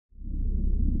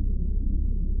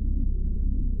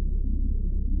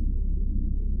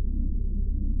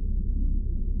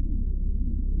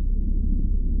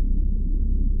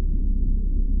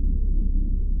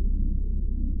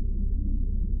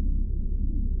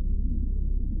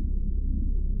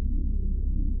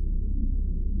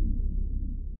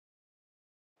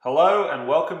Hello and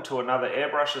welcome to another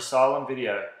Airbrush Asylum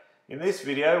video. In this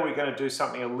video we're going to do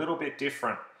something a little bit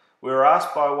different. We were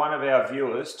asked by one of our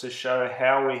viewers to show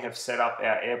how we have set up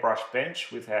our airbrush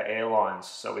bench with our airlines.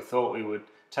 So we thought we would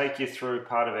take you through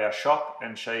part of our shop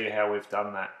and show you how we've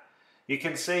done that. You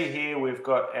can see here we've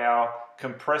got our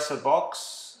compressor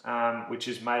box which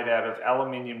is made out of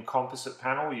aluminium composite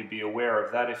panel. You'd be aware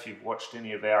of that if you've watched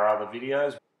any of our other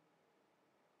videos.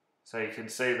 So you can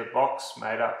see the box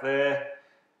made up there.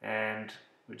 And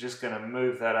we're just going to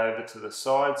move that over to the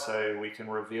side so we can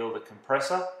reveal the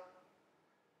compressor.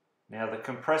 Now the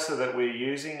compressor that we're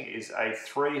using is a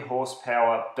 3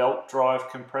 horsepower belt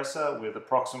drive compressor with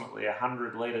approximately a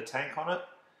 100-litre tank on it.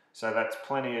 So that's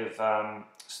plenty of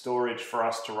storage for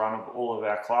us to run all of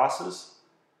our classes.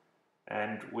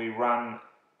 And we run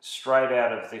straight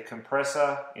out of the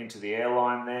compressor into the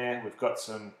airline there. We've got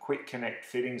some quick connect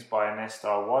fittings by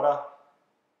Anesta Water.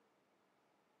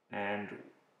 And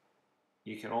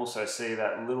you can also see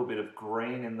that little bit of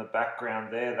green in the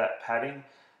background there, that padding.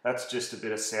 That's just a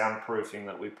bit of soundproofing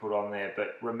that we put on there.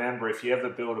 But remember, if you ever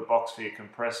build a box for your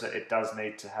compressor, it does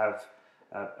need to have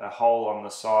a hole on the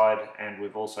side, and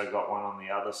we've also got one on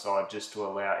the other side just to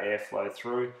allow airflow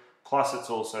through. Plus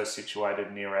it's also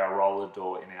situated near our roller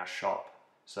door in our shop,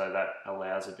 so that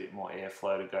allows a bit more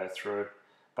airflow to go through.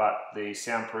 But the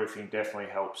soundproofing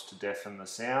definitely helps to deafen the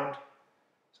sound.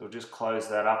 So we'll just close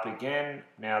that up again.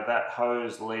 Now that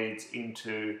hose leads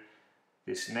into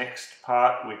this next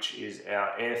part, which is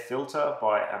our air filter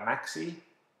by Amaxi.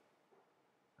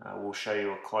 We'll show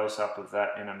you a close-up of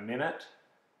that in a minute.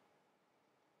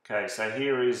 Okay, so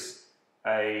here is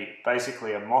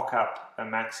basically a mock-up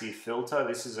Amaxi filter.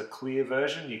 This is a clear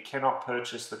version. You cannot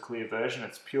purchase the clear version.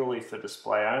 It's purely for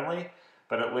display only,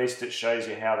 but at least it shows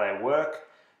you how they work.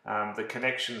 The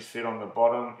connections fit on the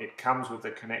bottom. It comes with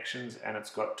the connections and it's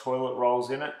got toilet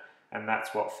rolls in it, and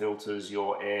that's what filters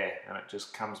your air, and it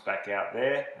just comes back out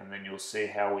there, and then you'll see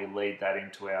how we lead that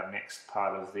into our next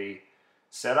part of the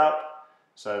setup.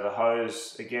 So the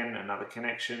hose, again, another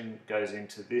connection, goes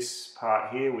into this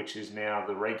part here, which is now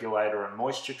the regulator and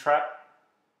moisture trap.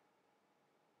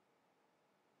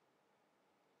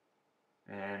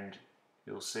 And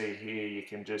you'll see here you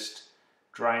can just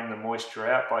drain the moisture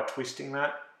out by twisting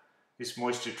that. This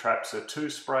moisture trap's a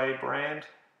 2-spray brand.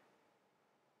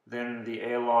 Then the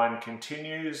airline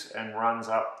continues and runs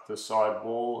up the side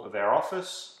wall of our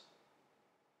office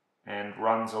and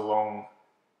runs along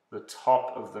the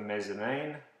top of the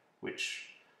mezzanine, which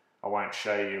I won't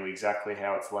show you exactly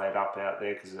how it's laid up out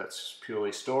there because that's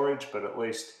purely storage, but at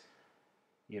least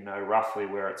you know roughly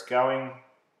where it's going.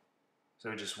 So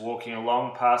we're just walking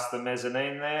along past the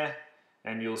mezzanine there,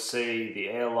 and you'll see the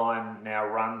airline now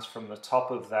runs from the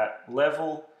top of that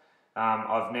level.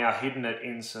 I've now hidden it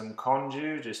in some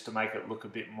conduit just to make it look a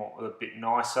bit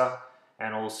nicer,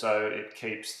 and also it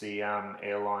keeps the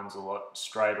airlines a lot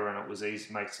straighter, and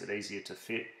makes it easier to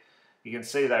fit. You can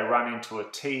see they run into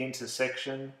a T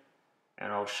intersection,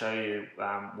 and I'll show you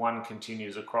one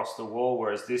continues across the wall,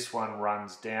 whereas this one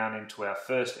runs down into our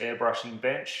first airbrushing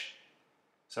bench.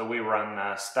 So we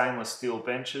run stainless steel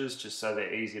benches just so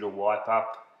they're easy to wipe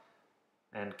up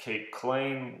and keep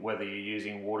clean, whether you're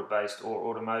using water-based or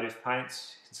automotive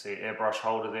paints. You can see an airbrush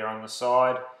holder there on the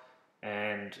side,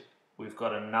 and we've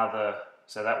got another,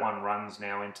 so that one runs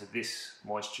now into this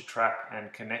moisture trap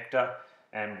and connector,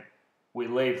 and we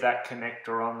leave that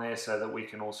connector on there so that we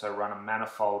can also run a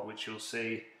manifold, which you'll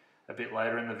see a bit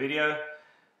later in the video.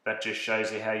 That just shows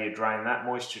you how you drain that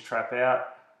moisture trap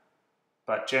out.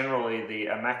 But generally the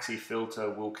Amaxi filter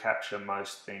will capture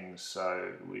most things,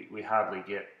 so we hardly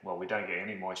get, well, we don't get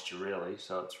any moisture really,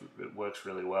 so it works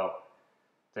really well.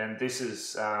 Then this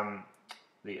is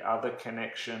the other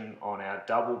connection on our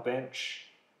double bench,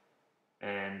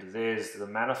 and there's the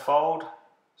manifold.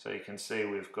 So you can see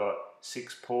we've got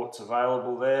 6 ports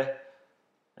available there,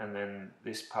 and then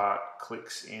this part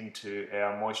clicks into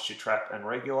our moisture trap and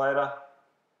regulator.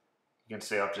 You can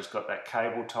see I've just got that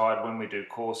cable tied. When we do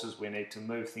courses we need to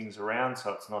move things around,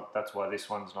 so that's why this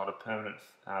one's not a permanent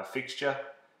fixture.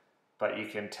 But you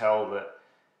can tell that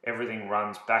everything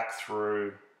runs back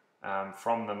through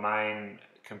from the main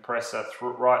compressor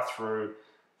right through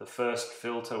the first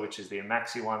filter, which is the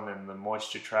Amaxi one, then the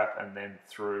moisture trap, and then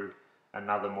through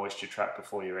another moisture trap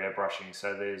before you're airbrushing.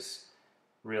 So there's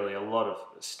really a lot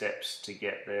of steps to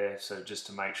get there, so just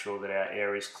to make sure that our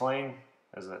air is clean,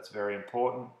 as that's very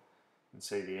important. You can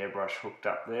see the airbrush hooked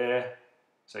up there,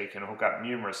 so you can hook up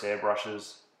numerous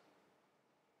airbrushes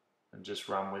and just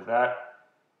run with that.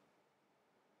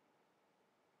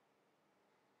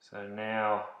 So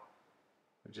now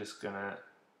we're just going to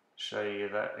show you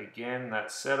that again,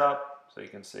 that setup, so you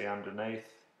can see underneath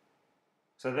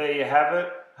So there you have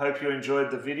it. Hope you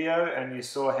enjoyed the video and you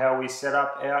saw how we set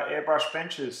up our airbrush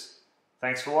benches.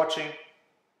 Thanks for watching.